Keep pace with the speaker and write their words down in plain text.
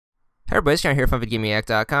Hey everybody, it's John here from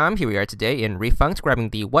VidGamiac.com. Here we are today in Refunct, grabbing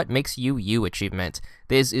the What Makes You You achievement.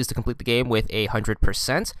 This is to complete the game with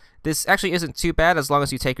 100%. This actually isn't too bad as long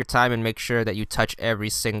as you take your time and make sure that you touch every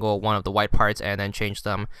single one of the white parts and then change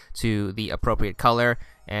them to the appropriate color.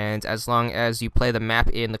 And as long as you play the map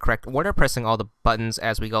in the correct order, pressing all the buttons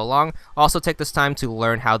as we go along. Also take this time to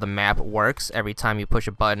learn how the map works. Every time you push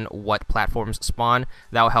a button, what platforms spawn.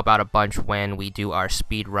 That will help out a bunch when we do our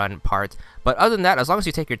speed run part. But other than that, as long as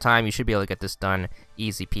you take your time, you should be able to get this done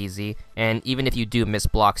easy peasy. And even if you do miss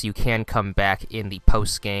blocks, you can come back in the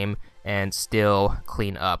post game and still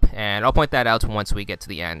clean up. And I'll point that out once we get to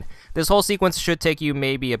the end. This whole sequence should take you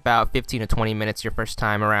maybe about 15 to 20 minutes your first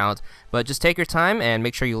time around, but just take your time and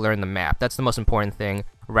make sure you learn the map. That's the most important thing,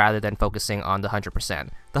 rather than focusing on the 100%.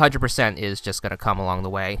 The 100% is just going to come along the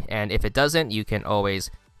way, and if it doesn't, you can always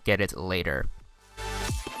get it later.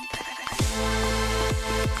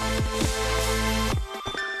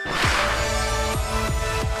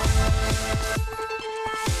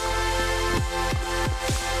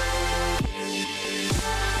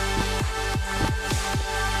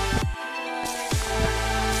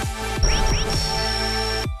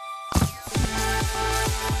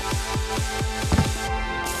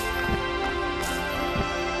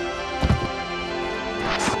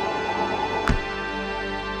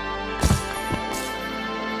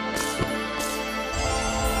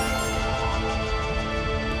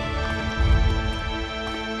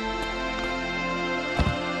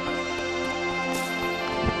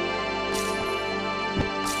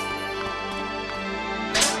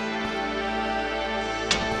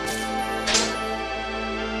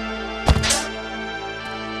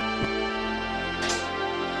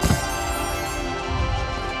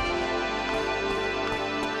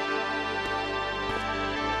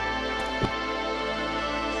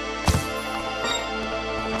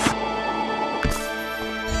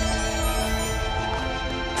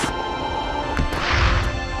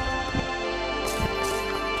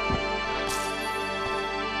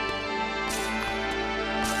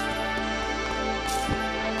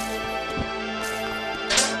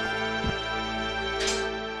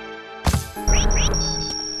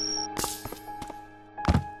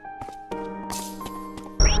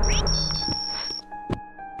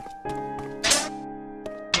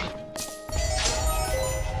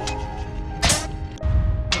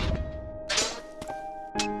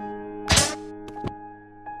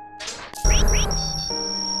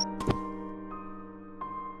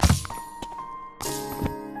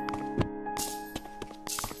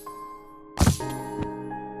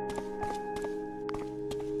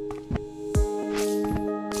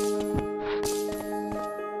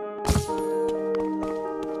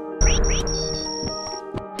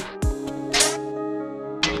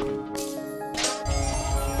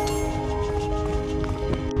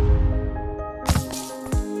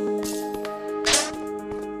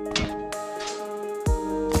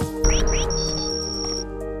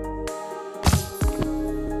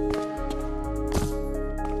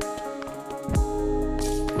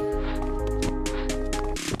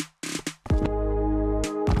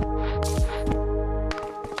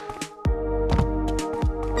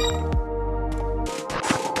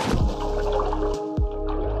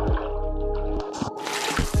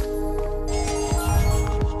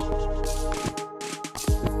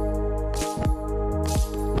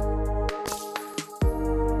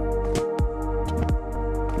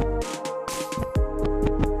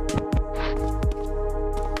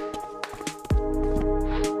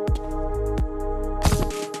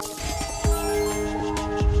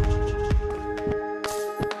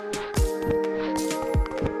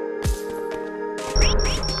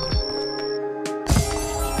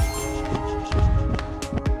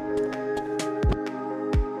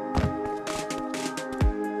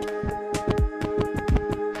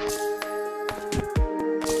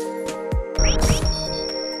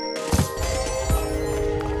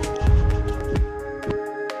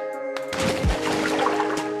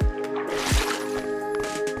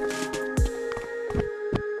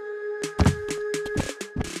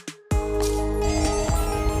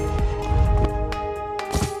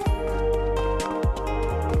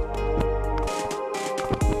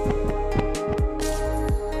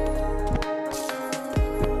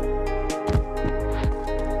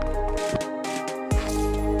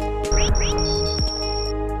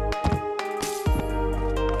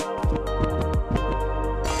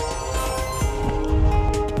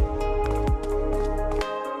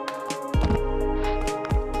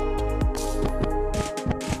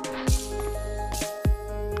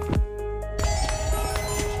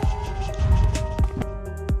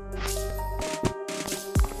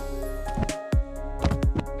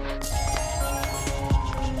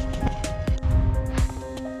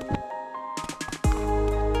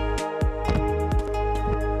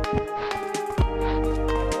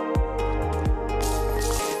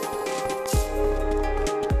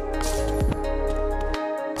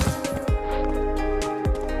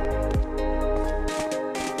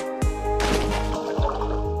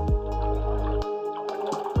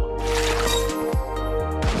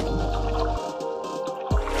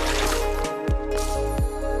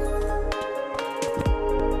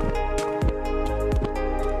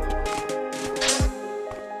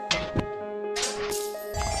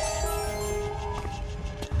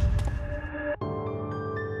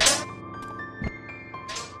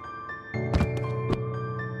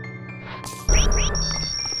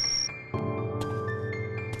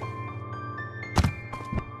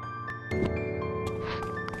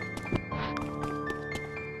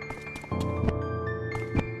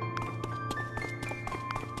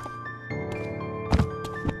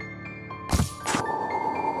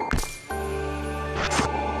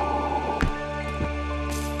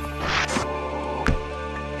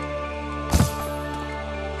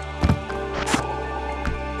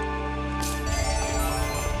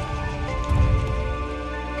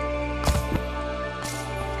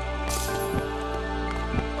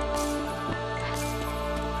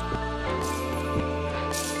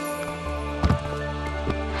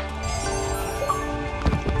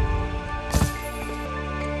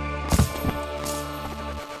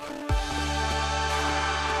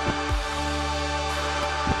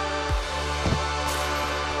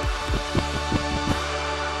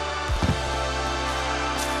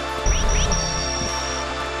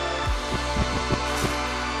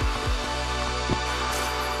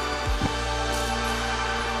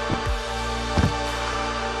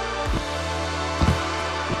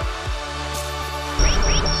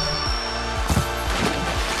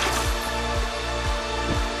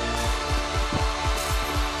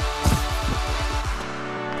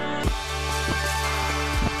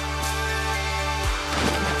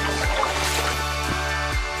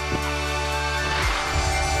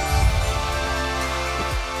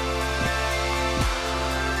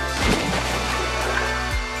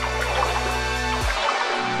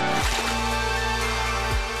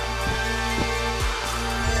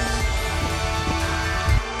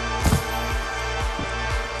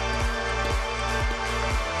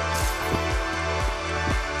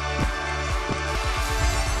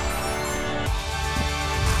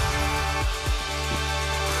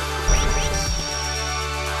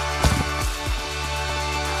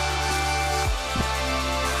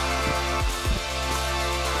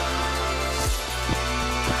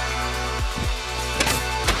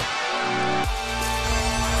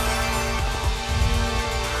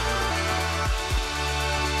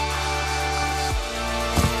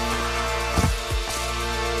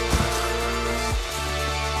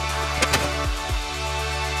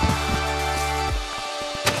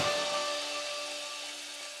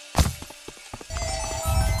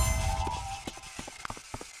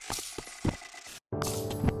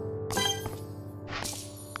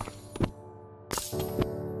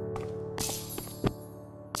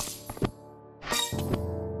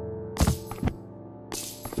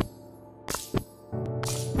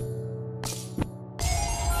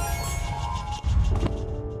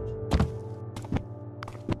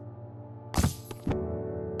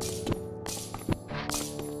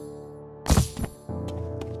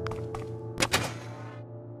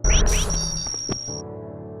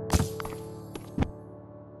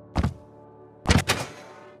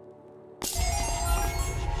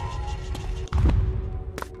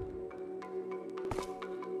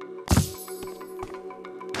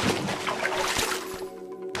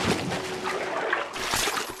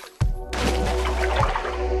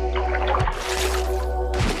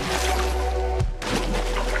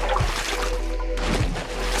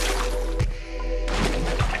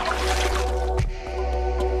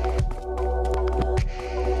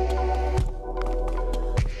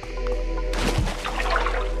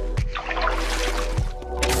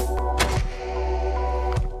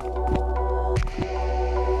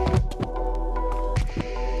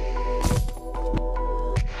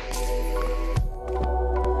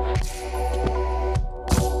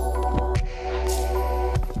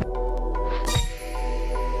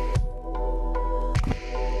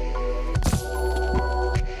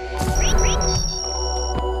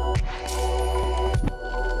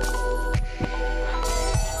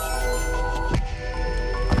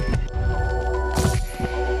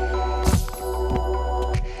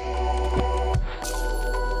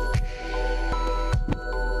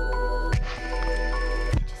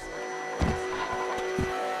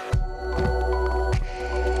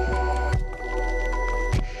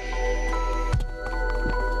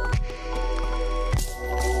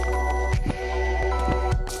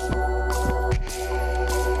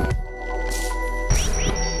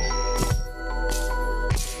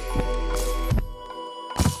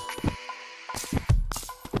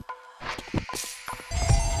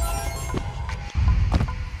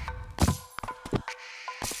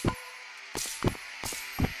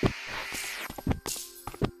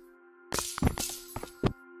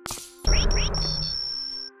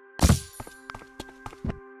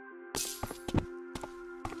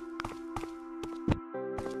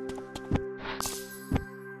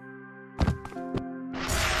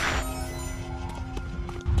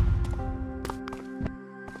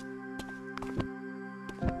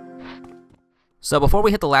 So before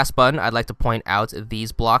we hit the last button, I'd like to point out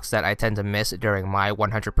these blocks that I tend to miss during my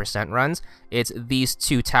 100% runs. It's these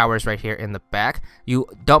two towers right here in the back. You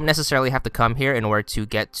don't necessarily have to come here in order to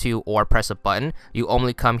get to or press a button. You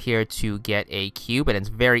only come here to get a cube, and it's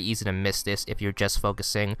very easy to miss this if you're just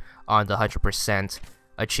focusing on the 100%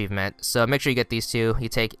 achievement. So make sure you get these two. You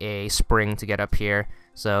take a spring to get up here.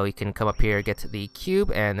 So you can come up here, get to the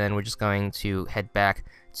cube, and then we're just going to head back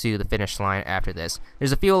to the finish line after this.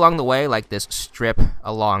 There's a few along the way, like this strip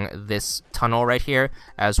along this tunnel right here,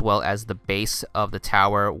 as well as the base of the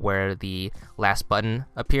tower where the last button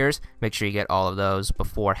appears. Make sure you get all of those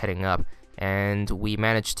before heading up. And we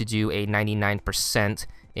managed to do a 99%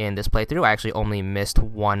 in this playthrough. I actually only missed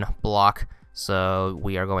one block, so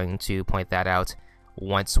we are going to point that out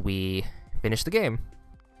once we finish the game.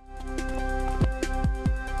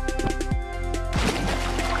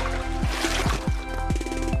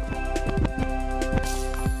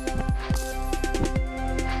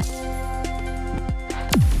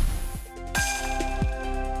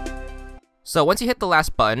 So once you hit the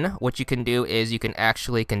last button, what you can do is you can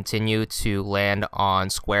actually continue to land on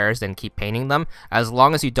squares and keep painting them. As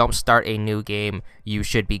long as you don't start a new game, you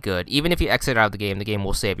should be good. Even if you exit out of the game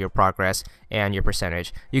will save your progress and your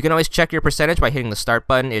percentage. You can always check your percentage by hitting the start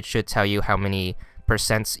button. It should tell you how many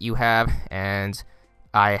percents you have, and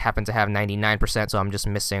I happen to have 99%, so I'm just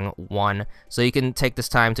missing one. So you can take this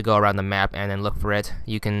time to go around the map and then look for it.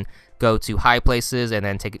 You can go to high places and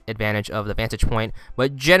then take advantage of the vantage point,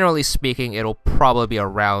 but generally speaking, it'll probably be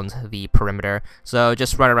around the perimeter. So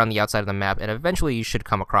just run around the outside of the map, and eventually you should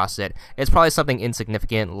come across it. It's probably something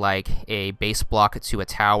insignificant like a base block to a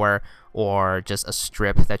tower, or just a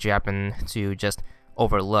strip that you happen to just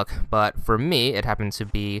overlook, but for me it happened to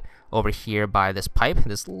be over here by this pipe,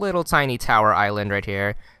 this little tiny tower island right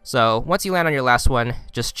here. So once you land on your last one,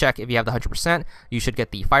 just check if you have the 100%. You should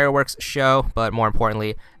get the fireworks show, but more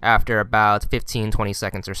importantly, after about 15-20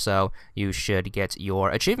 seconds or so, you should get your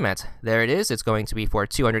achievement. There it is. It's going to be for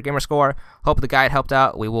 200 gamer score. Hope the guide helped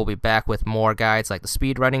out. We will be back with more guides like the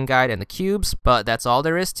speedrunning guide and the cubes, but that's all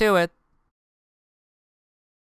there is to it.